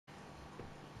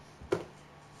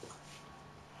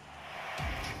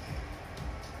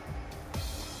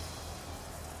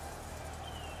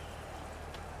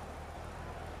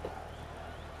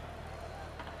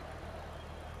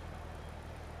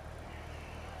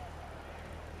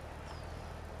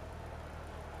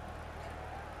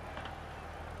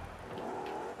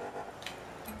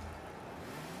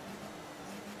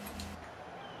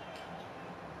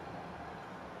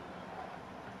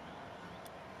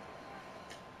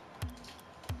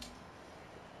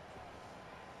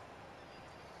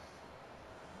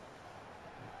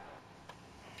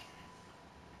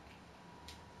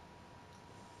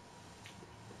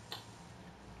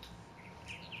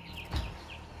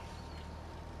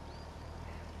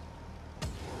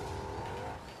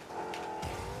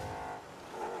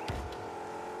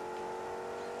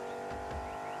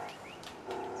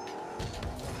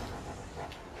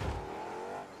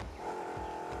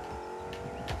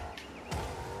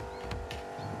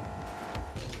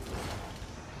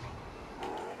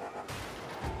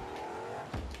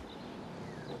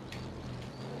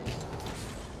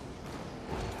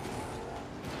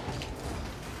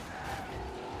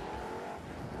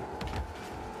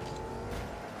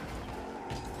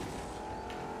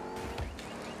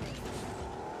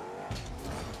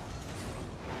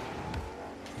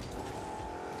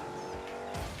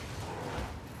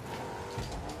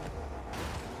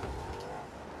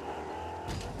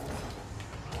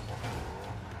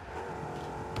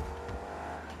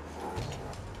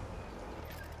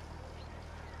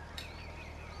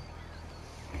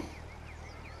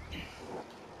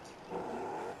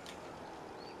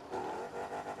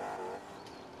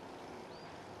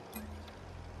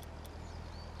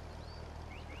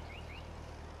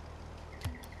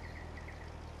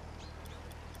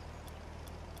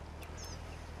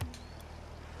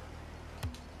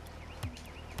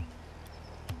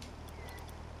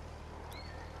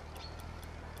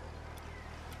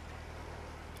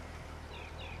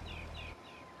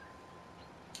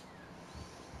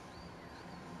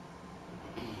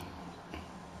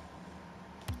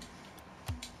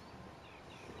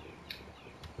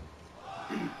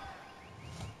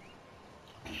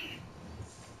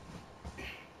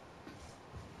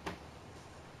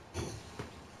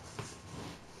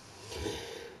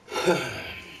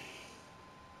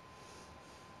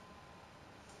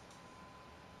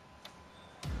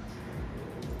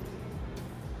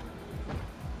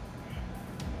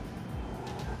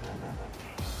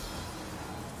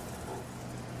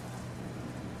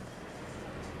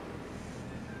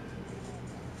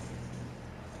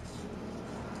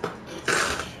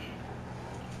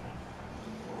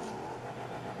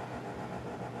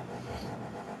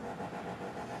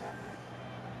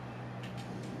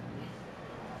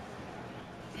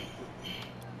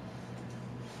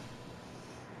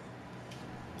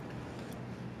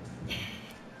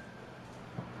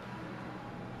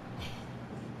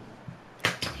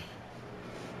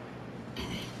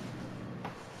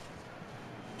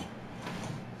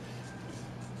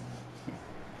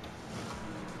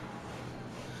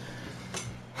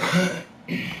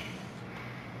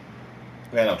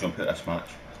Then I'll jump out this match.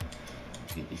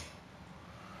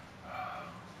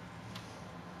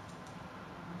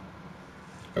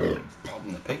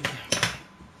 Pardon the pig.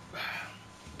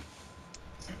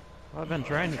 Well, I've been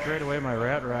trying to trade away my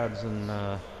rat rods and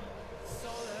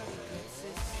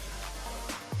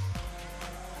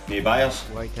New buyers.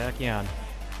 white tachyon.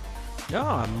 No,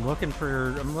 I'm looking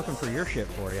for your shit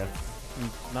for you.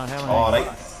 I'm not having any. All right.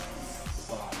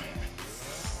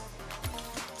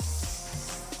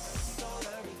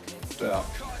 Yeah.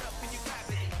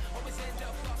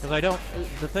 Because I don't.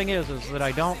 The thing is that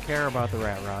I don't care about the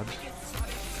rat rods,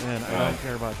 and I don't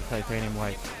care about the titanium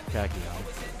white tachyon.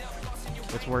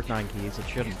 It's worth 9 keys. It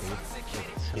shouldn't be.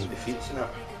 It's defeats in it.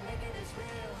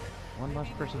 One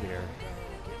must persevere.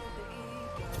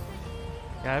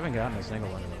 Yeah, I haven't gotten a single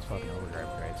one of those fucking overdrive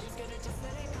crates.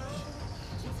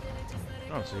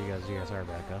 Oh, so you guys are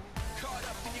back up.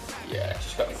 Yeah,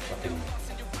 just got a fucking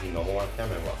normal one. I can't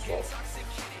remember what swap.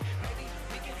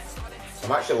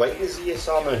 I'm actually liking the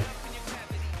ZSR now.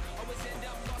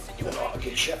 They're not a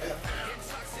good shit.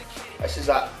 This is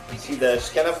that. You see the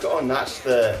skin I've got on? That's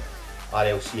the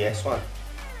RLCS one.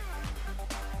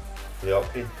 For the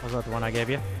upgrade. Was that the one I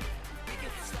gave you?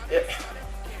 Yep.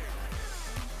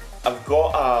 I've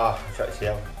got a. I'm trying to say,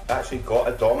 I've actually got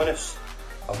a Dominus.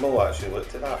 I've not actually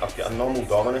looked at that. I've got a normal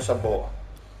Dominus I bought.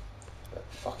 It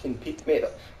fucking peaked, mate.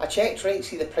 I checked, right,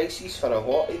 see the prices for a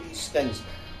lot of these skins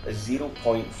is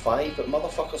 0.5, but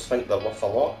motherfuckers think they're worth a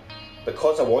lot.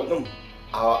 Because I want them,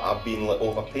 I've been like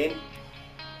overpaying.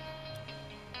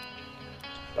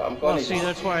 But I'm going to see.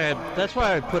 That's why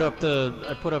I put up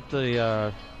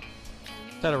the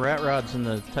set of rat rods in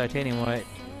the titanium white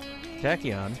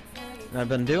tachyon, and I've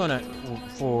been doing it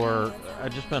for.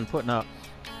 I've just been putting up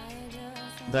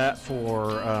that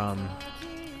for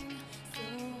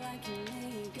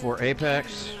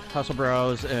Apex, Hustle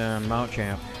Bros, and Mount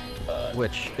Champ,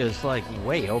 which is like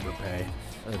way overpay.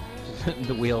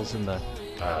 The wheels and the.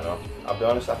 I don't know. I'll be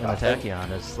honest. And the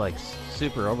tachyon is like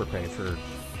super overpay for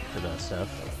that stuff.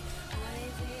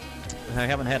 I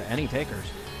haven't had any takers.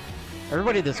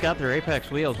 Everybody that's got their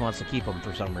Apex wheels wants to keep them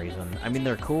for some reason. I mean,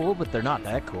 they're cool, but they're not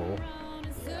that cool.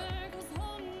 Yeah.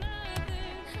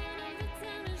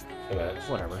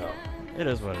 Whatever. No. It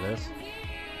is what it is.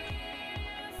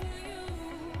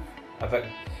 I've got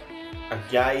a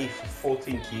guy for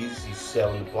 14 keys. He's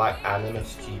selling Black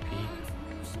Animus GP.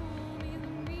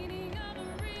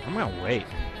 I'm gonna wait.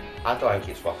 I don't think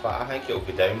it's worth it. I think it'll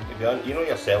go down. If you know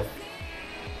yourself,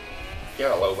 give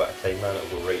it a little bit of time, man.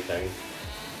 It'll go right down.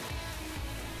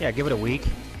 Yeah, give it a week.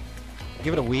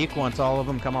 Give it a week once all of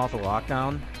them come off the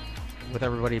lockdown, with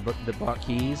everybody that bought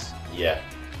keys. Yeah.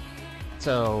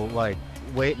 So, like,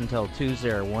 wait until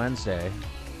Tuesday or Wednesday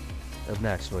of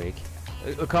next week.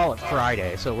 We'll call it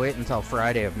Friday. So wait until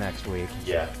Friday of next week.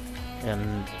 Yeah.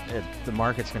 And the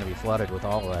market's going to be flooded with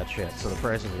all of that shit. So the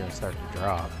prices are going to start to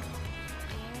drop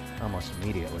almost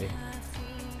immediately.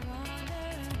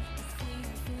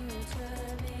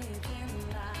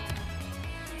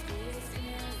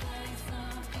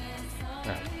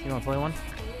 Alright, you want to play one?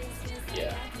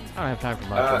 Yeah. I don't have time for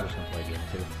much, I'm just going to play game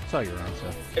 2. It's all your own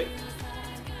stuff.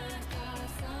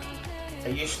 Are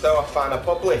you still a fan of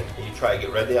Bubbly? Are you trying to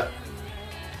get rid of it?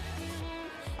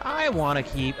 I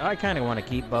kind of want to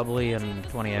keep Bubbly and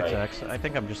 20XX. Right. I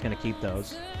think I'm just going to keep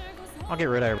those. I'll get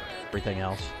rid of everything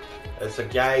else. There's a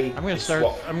guy. I'm going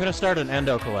to start an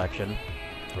Endo collection.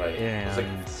 Right.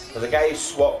 And there's a guy who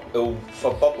swap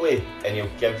for Bubbly, and he'll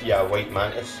give you a white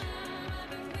mantis.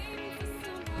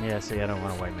 Yeah. See, I don't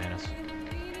want a white mantis.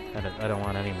 I don't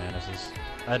want any mantises.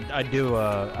 I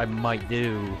might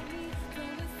do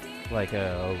like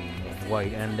a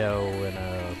white Endo and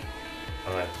a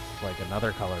like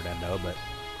another colored Endo, but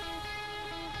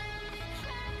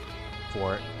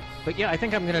for it. But yeah, I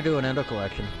think I'm gonna do an Endo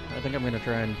collection. I think I'm gonna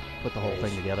try and put the whole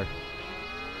thing together.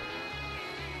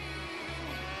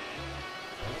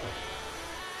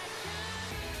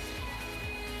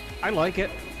 I like it.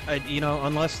 You know,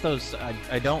 unless those,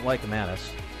 I don't like the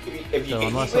Manus. If you So get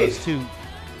unless heat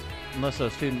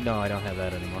those two, no, I don't have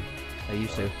that anymore. I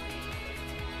used to.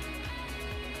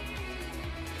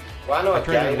 Well, I know I a guy,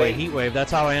 traded away right? Heatwave.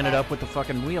 That's how I ended up with the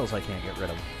fucking wheels I can't get rid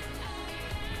of.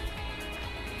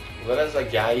 There is a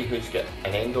guy who's got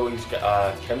an Endo, he's got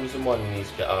a crimson one and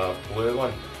he's got a blue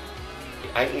one.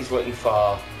 I think he's looking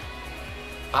for...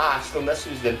 I asked him, this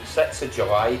was the 6th of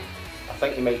July. I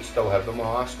think he might still have them,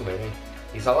 I'll ask him anyway.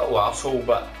 He's a little arsehole,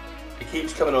 but he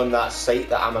keeps coming on that site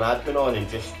that I'm an admin on and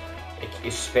just...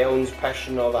 his spelling's pish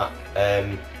and all that.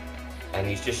 And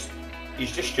he's just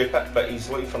stupid, but he's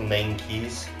looking for 9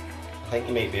 keys. I think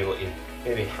you might be able to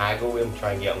maybe haggle with him,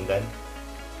 try and get him done.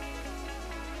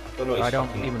 I don't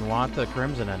even want the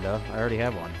Crimson Endo. I already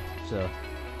have one, so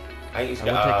I think he's I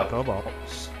got would take the Cobalt.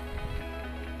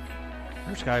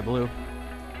 Or Sky Blue.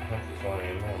 I think he's one of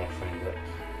them, I'll find it.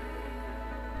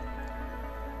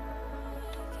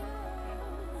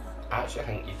 Actually, I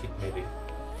think you could maybe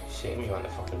say to me on the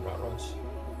fucking rut runs.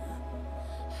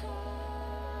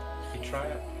 You could try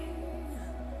it.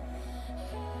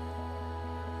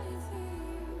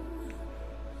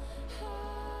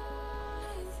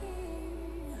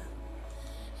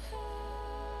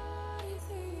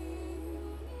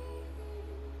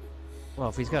 Well,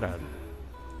 if he's got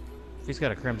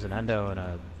a Crimson Endo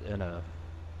and a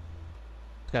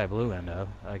Sky Blue Endo,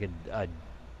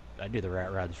 I'd do the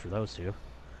rat rods for those two.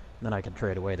 Then I can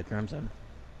trade away the Crimson.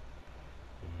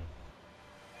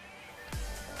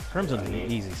 Crimson's an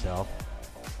easy sell.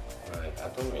 Right, I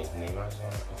don't know his name is on it.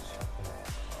 It's fucking...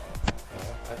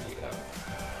 Oh, how do you get that?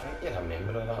 I think you're a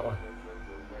member of that one.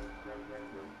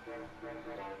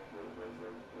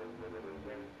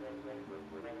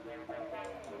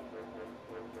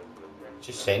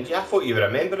 Just send you. I thought you were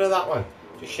a member of that one.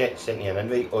 Just sent you an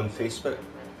invite on Facebook.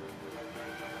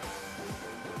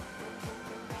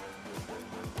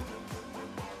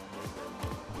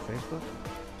 Facebook?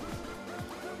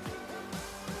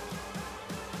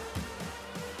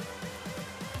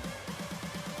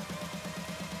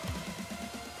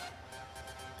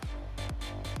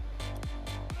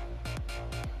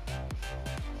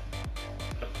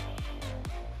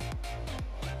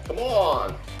 Come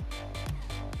on!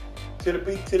 To the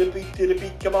beat, to the beat, to the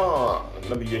beat, come on!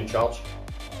 Remember you're in charge.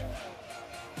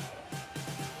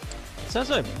 It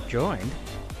says I've joined.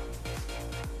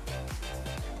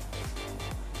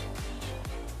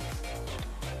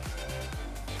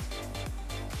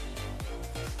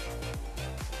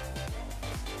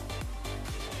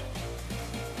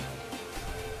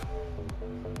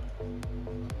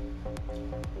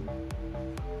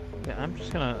 Yeah,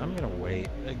 I'm gonna wait,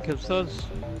 because those,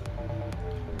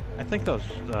 I think those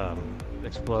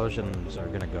explosions are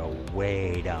gonna go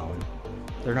way down.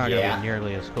 They're not gonna be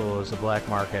nearly as cool as the black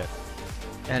market,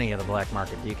 any of the black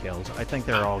market decals. I think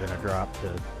they're all gonna drop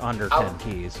to under 10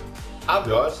 keys. I'll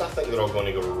be honest, I think they're all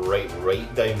gonna go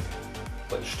right down,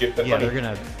 like stupid Yeah, money. they're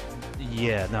gonna,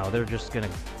 yeah, no, they're just gonna,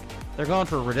 they're going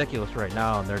for ridiculous right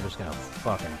now, and they're just gonna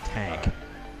fucking tank.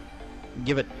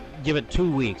 Give it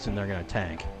 2 weeks, and they're gonna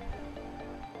tank.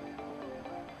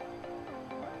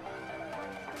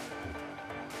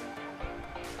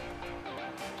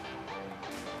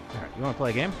 Alright, you wanna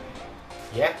play a game?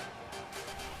 Yeah.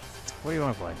 What do you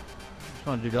wanna play? Just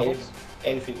wanna do doubles?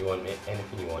 Anything you want, mate.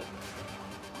 Anything you want.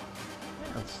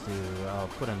 Let's do, I'll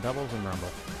put in doubles and rumble.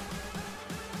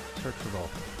 Search for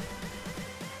both.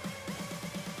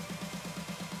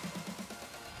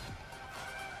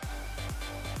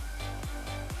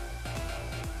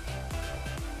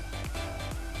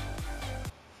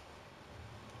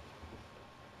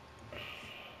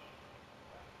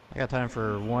 I got time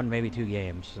for 1, maybe 2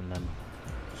 games, and then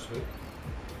Sweet.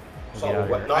 we'll get out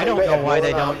of here. I don't know why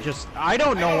they don't just. I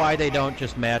don't know why they don't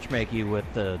just matchmake you with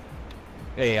the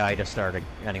AI to start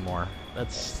anymore.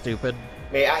 That's stupid.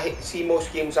 Mate, I see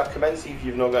most games I've come in, see if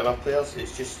you've not got enough players,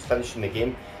 it's just finishing the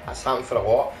game. That's happened for a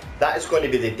lot. That is going to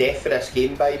be the death of this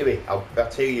game, by the way. I'll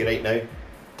tell you right now.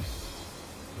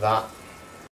 That